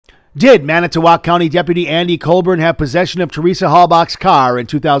Did Manitowoc County Deputy Andy Colborn have possession of Teresa Halbach's car in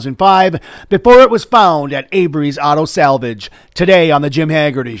 2005 before it was found at Avery's Auto Salvage? Today on The Jim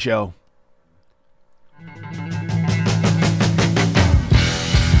Hagerty Show.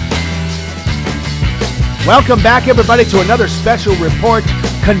 Welcome back, everybody, to another special report.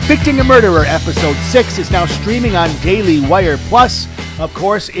 Convicting a Murderer, Episode 6 is now streaming on Daily Wire Plus. Of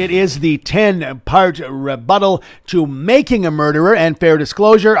course, it is the 10-part rebuttal to Making a Murderer, and fair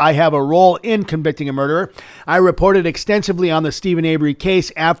disclosure, I have a role in Convicting a Murderer. I reported extensively on the Stephen Avery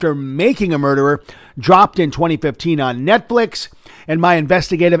case after Making a Murderer dropped in 2015 on Netflix, and my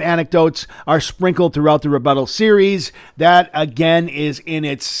investigative anecdotes are sprinkled throughout the rebuttal series. That, again, is in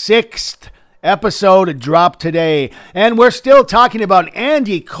its 6th episode, dropped today. And we're still talking about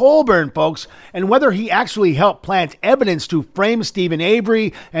Andy Colborn, folks, and whether he actually helped plant evidence to frame Stephen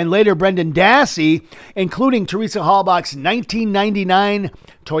Avery and later Brendan Dassey, including Teresa Halbach's 1999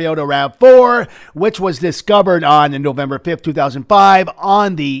 Toyota RAV4, which was discovered on November 5th, 2005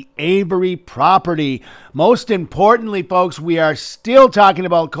 on the Avery property. Most importantly, folks, we are still talking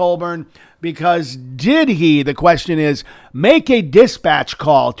about Colborn, because did he, the question is, make a dispatch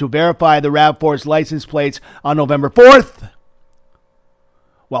call to verify the RAV4's license plates on November 4th?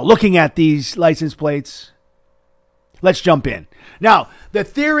 Well, looking at these license plates, let's jump in. Now, the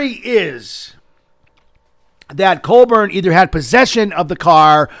theory is that Colborn either had possession of the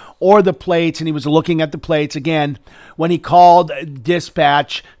car or the plates, and he was looking at the plates again when he called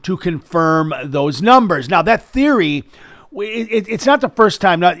dispatch to confirm those numbers. Now, that theory, it's not the first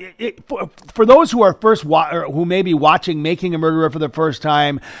time. Now, for those who are who may be watching Making a Murderer for the first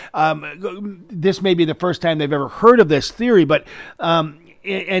time, this may be the first time they've ever heard of this theory. But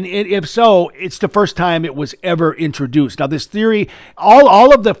if so, it's the first time it was ever introduced. Now, this theory,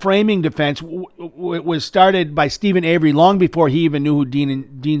 all of the framing defense was started by Stephen Avery long before he even knew who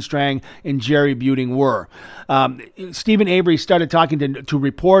Dean Strang and Jerry Buting were. Stephen Avery started talking to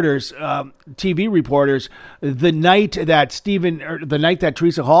reporters, TV reporters, the night that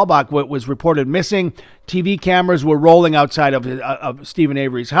Teresa Halbach was reported missing. TV cameras were rolling outside of Stephen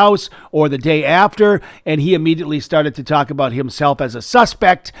Avery's house, or the day after, and he immediately started to talk about himself as a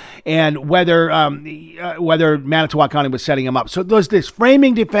suspect and whether Manitowoc County was setting him up. So there's this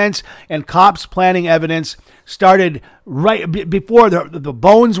framing defense and cops planning evidence started right before the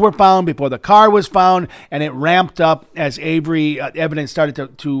bones were found, before the car was found, and it ramped up as Avery evidence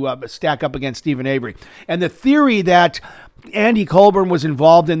started to stack up against Stephen Avery. And the theory that Andy Colborn was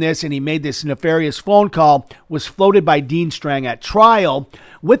involved in this and he made this nefarious phone call was floated by Dean Strang at trial,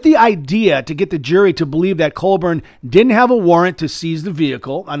 with the idea to get the jury to believe that Colborn didn't have a warrant to seize the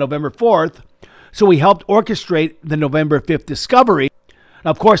vehicle on November 4th, so he helped orchestrate the November 5th discovery.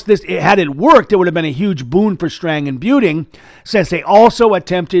 Now, of course, had it worked, it would have been a huge boon for Strang and Buting, since they also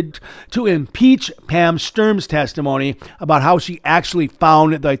attempted to impeach Pam Sturm's testimony about how she actually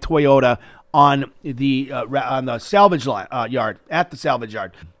found the Toyota on the salvage yard, at the salvage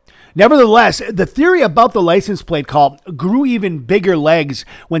yard. Nevertheless, the theory about the license plate call grew even bigger legs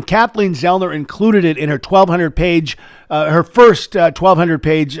when Kathleen Zellner included it in her 1,200-page, her first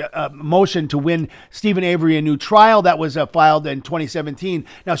 1,200-page motion to win Stephen Avery a new trial that was filed in 2017.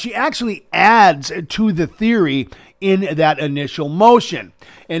 Now, she actually adds to the theory in that initial motion.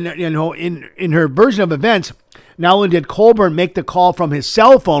 And in her version of events, not only did Colborn make the call from his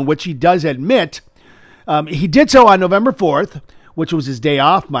cell phone, which he does admit, he did so on November 4th, which was his day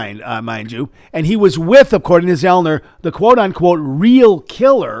off, mind you, and he was with, according to Zellner, the quote-unquote real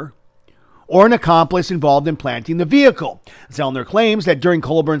killer or an accomplice involved in planting the vehicle. Zellner claims that during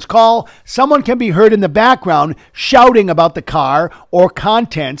Colborn's call, someone can be heard in the background shouting about the car or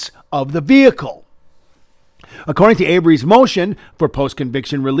contents of the vehicle. According to Avery's motion for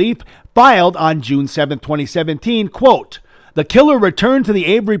post-conviction relief, filed on June 7, 2017, quote, the killer returned to the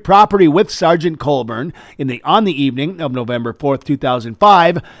Avery property with Sergeant Colborn on the evening of November 4th,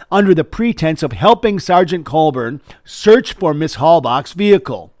 2005, under the pretense of helping Sergeant Colborn search for Miss Halbach's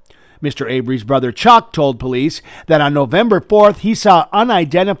vehicle. Mr. Avery's brother Chuck told police that on November 4th he saw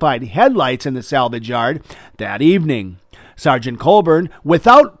unidentified headlights in the salvage yard that evening. Sergeant Colborn,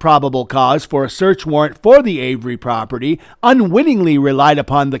 without probable cause for a search warrant for the Avery property, unwittingly relied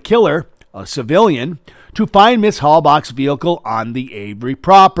upon the killer, a civilian, to find Miss Halbach's vehicle on the Avery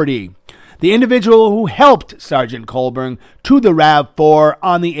property. The individual who helped Sergeant Colborn to the RAV4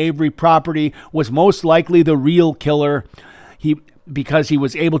 on the Avery property was most likely the real killer, because he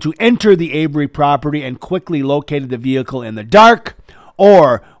was able to enter the Avery property and quickly located the vehicle in the dark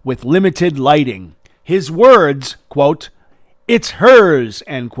or with limited lighting. His words, quote, "It's hers,"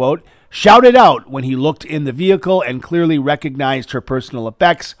 end quote, shouted out when he looked in the vehicle and clearly recognized her personal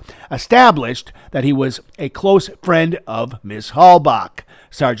effects, established that he was a close friend of Ms. Halbach.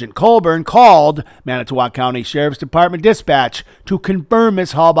 Sergeant Colborn called Manitowoc County Sheriff's Department dispatch to confirm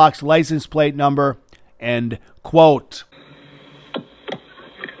Ms. Halbach's license plate number, end quote.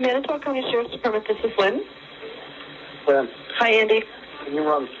 Manitowoc County Sheriff's Department, this is Lynn. Lynn. Hi, Andy. Can you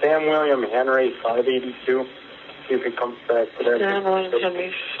run Sam William Henry 582? See if he comes back today. Sam William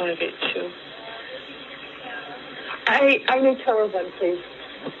Henry 582. I need Charles then, please.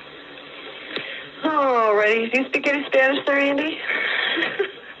 All righty. Do you speak any Spanish there, Andy?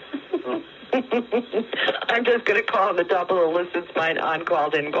 I'm just going to call him the top of the list. It's mine. On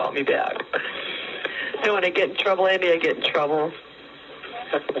call, didn't call me back. So when I get in trouble, Andy, I get in trouble.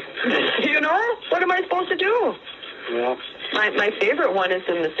 You know? What am I supposed to do? Yeah. My favorite one is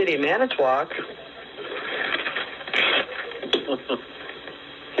in the city of Manitowoc.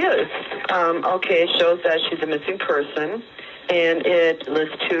 Yes. Okay, shows that she's a missing person, and it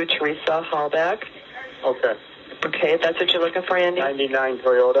lists to Teresa Halbach. Okay. Okay, that's what you're looking for, Andy? 99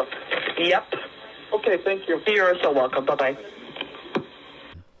 Toyota. Yep. Okay, thank you. You're so welcome. Bye-bye.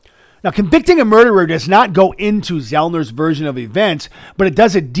 Now, Convicting a Murderer does not go into Zellner's version of events, but it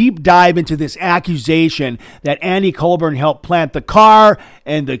does a deep dive into this accusation that Andy Colborn helped plant the car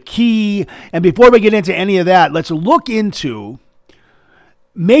and the key. And before we get into any of that, let's look into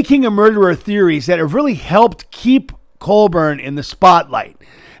making a murderer theories that have really helped keep Colborn in the spotlight,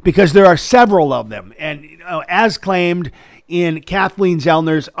 because there are several of them, and as claimed in Kathleen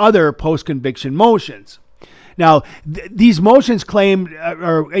Zellner's other post-conviction motions. Now, these motions claim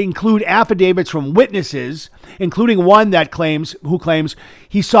or include affidavits from witnesses, including one that claims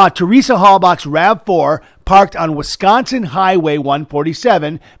he saw Teresa Halbach's RAV4 parked on Wisconsin Highway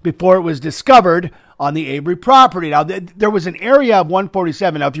 147 before it was discovered on the Avery property. Now, there was an area of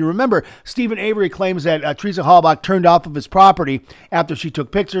 147. Now, if you remember, Stephen Avery claims that Teresa Halbach turned off of his property after she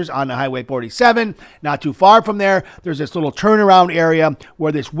took pictures on the Highway 47. Not too far from there, there's this little turnaround area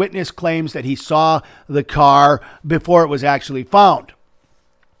where this witness claims that he saw the car before it was actually found.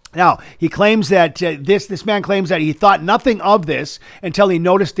 Now, he claims that this man claims that he thought nothing of this until he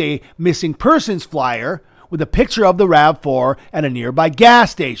noticed a missing persons flyer with a picture of the RAV4 at a nearby gas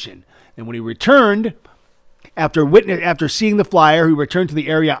station. And when he returned, after seeing the flyer, he returned to the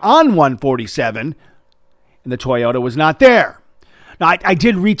area on 147, and the Toyota was not there. Now, I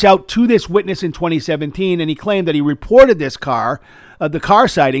did reach out to this witness in 2017, and he claimed that he reported this car, the car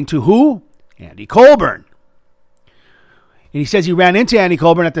sighting, to who? Andy Colborn. And he says he ran into Andy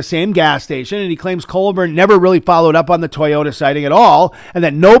Colborn at the same gas station, and he claims Colborn never really followed up on the Toyota sighting at all, and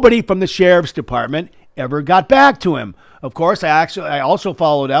that nobody from the sheriff's department ever got back to him. Of course, I also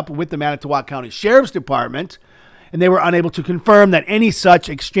followed up with the Manitowoc County Sheriff's Department, and they were unable to confirm that any such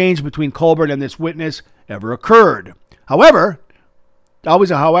exchange between Colborn and this witness ever occurred. However,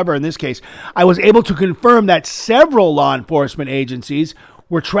 always a however in this case, I was able to confirm that several law enforcement agencies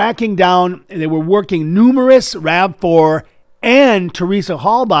were tracking down, they were working numerous RAV4 and Teresa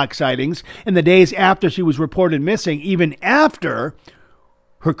Halbach sightings in the days after she was reported missing, even after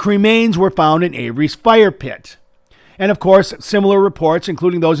her cremains were found in Avery's fire pit. And of course, similar reports,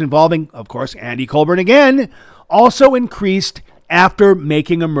 including those involving, of course, Andy Colborn again, also increased after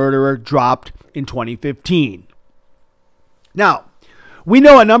Making a Murderer dropped in 2015. Now, we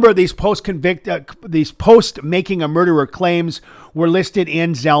know a number of these post-Making a Murderer claims were listed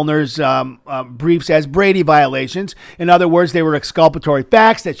in Zellner's briefs as Brady violations. In other words, they were exculpatory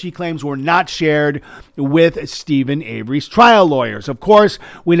facts that she claims were not shared with Stephen Avery's trial lawyers. Of course,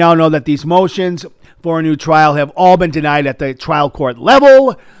 we now know that these motions for a new trial have all been denied at the trial court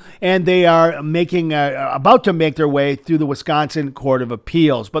level, and they are about to make their way through the Wisconsin Court of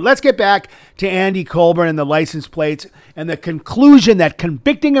Appeals. But let's get back to Andy Colborn and the license plates and the conclusion that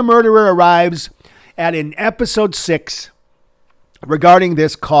Convicting a Murderer arrives at in episode 6 regarding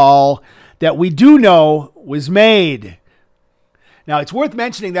this call that we do know was made. Now, it's worth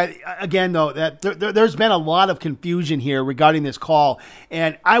mentioning that, again, though, that there's been a lot of confusion here regarding this call,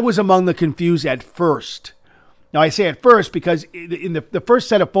 and I was among the confused at first. Now, I say at first because in the first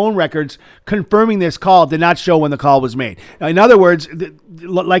set of phone records confirming this call did not show when the call was made. Now, in other words,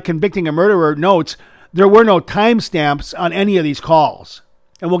 like Convicting a Murderer notes, there were no timestamps on any of these calls.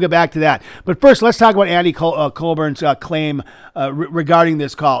 And we'll get back to that. But first, let's talk about Andy Colborn's claim regarding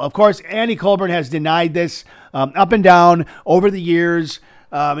this call. Of course, Andy Colborn has denied this up and down over the years,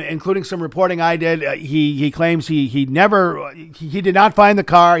 including some reporting I did. He claims he did not find the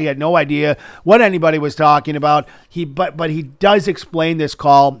car. He had no idea what anybody was talking about. But he does explain this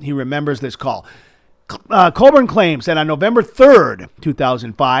call. He remembers this call. Colborn claims that on November 3rd,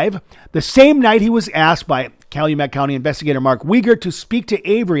 2005, the same night he was asked by Calumet County investigator Mark Wiegert to speak to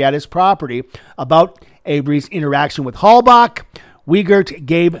Avery at his property about Avery's interaction with Halbach, Wiegert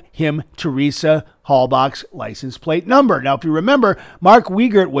gave him Teresa Halbach's license plate number. Now, if you remember, Mark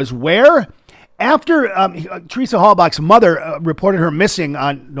Wiegert was where? After Teresa Halbach's mother reported her missing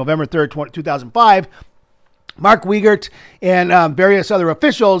on November 3rd, 2005, Mark Wiegert and various other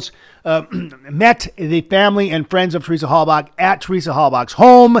officials met the family and friends of Teresa Halbach at Teresa Halbach's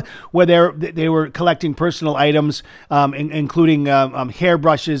home, where they were collecting personal items, including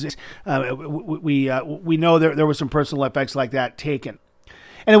hairbrushes. We know there were some personal effects like that taken.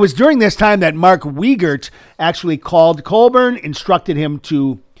 And it was during this time that Mark Wiegert actually called Colborn, instructed him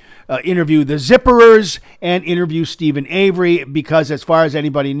to interview the Zipperers and interview Stephen Avery, because as far as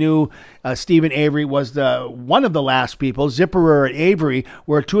anybody knew, Stephen Avery was one of the last people. Zipperer and Avery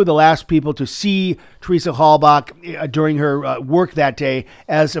were two of the last people to see Teresa Halbach during her work that day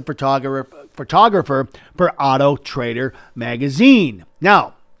as a photographer for Auto Trader magazine.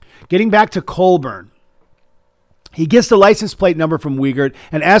 Now, getting back to Colborn. He gets the license plate number from Wiegert,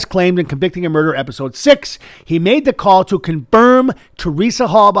 and as claimed in Convicting a Murder, Episode 6, he made the call to confirm Teresa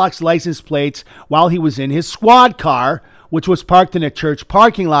Halbach's license plates while he was in his squad car, which was parked in a church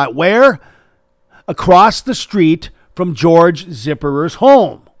parking lot where? Across the street from George Zipperer's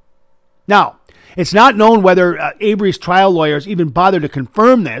home. Now, it's not known whether Avery's trial lawyers even bothered to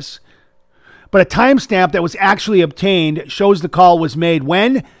confirm this, but a timestamp that was actually obtained shows the call was made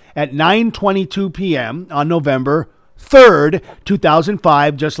when? At 9:22 p.m. on November 3rd,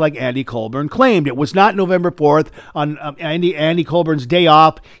 2005, just like Andy Colborn claimed. It was not November 4th on Andy Colborn's day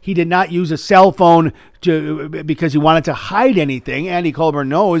off. He did not use a cell phone because he wanted to hide anything. Andy Colborn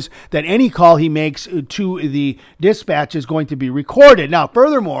knows that any call he makes to the dispatch is going to be recorded. Now,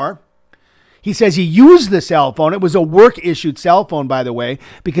 furthermore, he says he used the cell phone. It was a work-issued cell phone, by the way,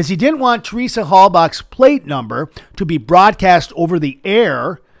 because he didn't want Teresa Halbach's plate number to be broadcast over the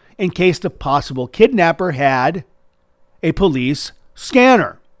air in case the possible kidnapper had a police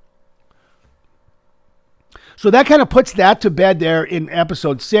scanner. So that kind of puts that to bed there in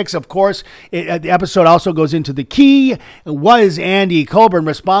Episode 6. Of course, the episode also goes into the key. Was Andy Colborn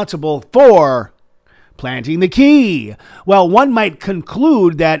responsible for planting the key? Well, one might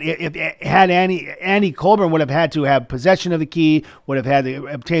conclude that if Andy Colborn would have had to have possession of the key, would have had to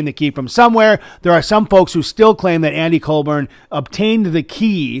obtain the key from somewhere. There are some folks who still claim that Andy Colborn obtained the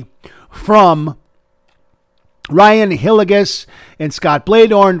key from Ryan Hillegas and Scott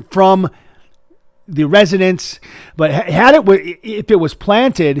Bladorn from the residence. But if it was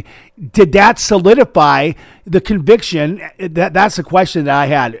planted, did that solidify the conviction? That's the question that I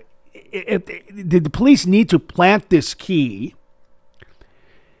had. Did the police need to plant this key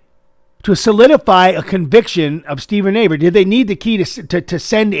to solidify a conviction of Stephen Avery? Did they need the key to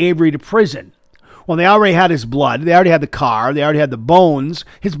send Avery to prison? Well, they already had his blood. They already had the car. They already had the bones.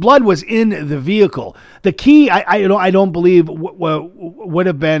 His blood was in the vehicle. The key, I don't believe would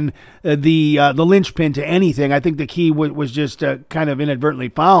have been the linchpin to anything. I think the key was just kind of inadvertently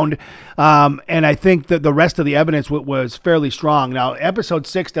found, and I think that the rest of the evidence was fairly strong. Now, Episode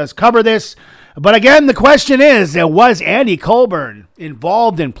 6 does cover this, but again, the question is, was Andy Colborn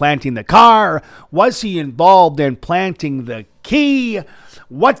involved in planting the car? Was he involved in planting the key?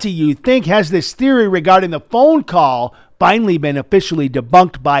 What do you think? Has this theory regarding the phone call finally been officially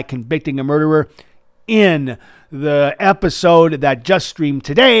debunked by Convicting a Murderer? In the episode that just streamed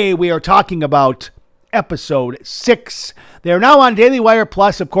today, we are talking about Episode 6. They are now on Daily Wire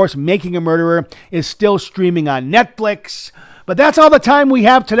Plus. Of course, Making a Murderer is still streaming on Netflix. But that's all the time we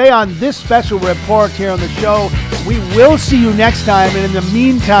have today on this special report here on the show. We will see you next time. And in the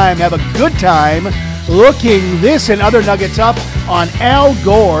meantime, have a good time looking this and other nuggets up on Al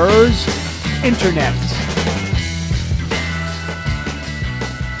Gore's internet.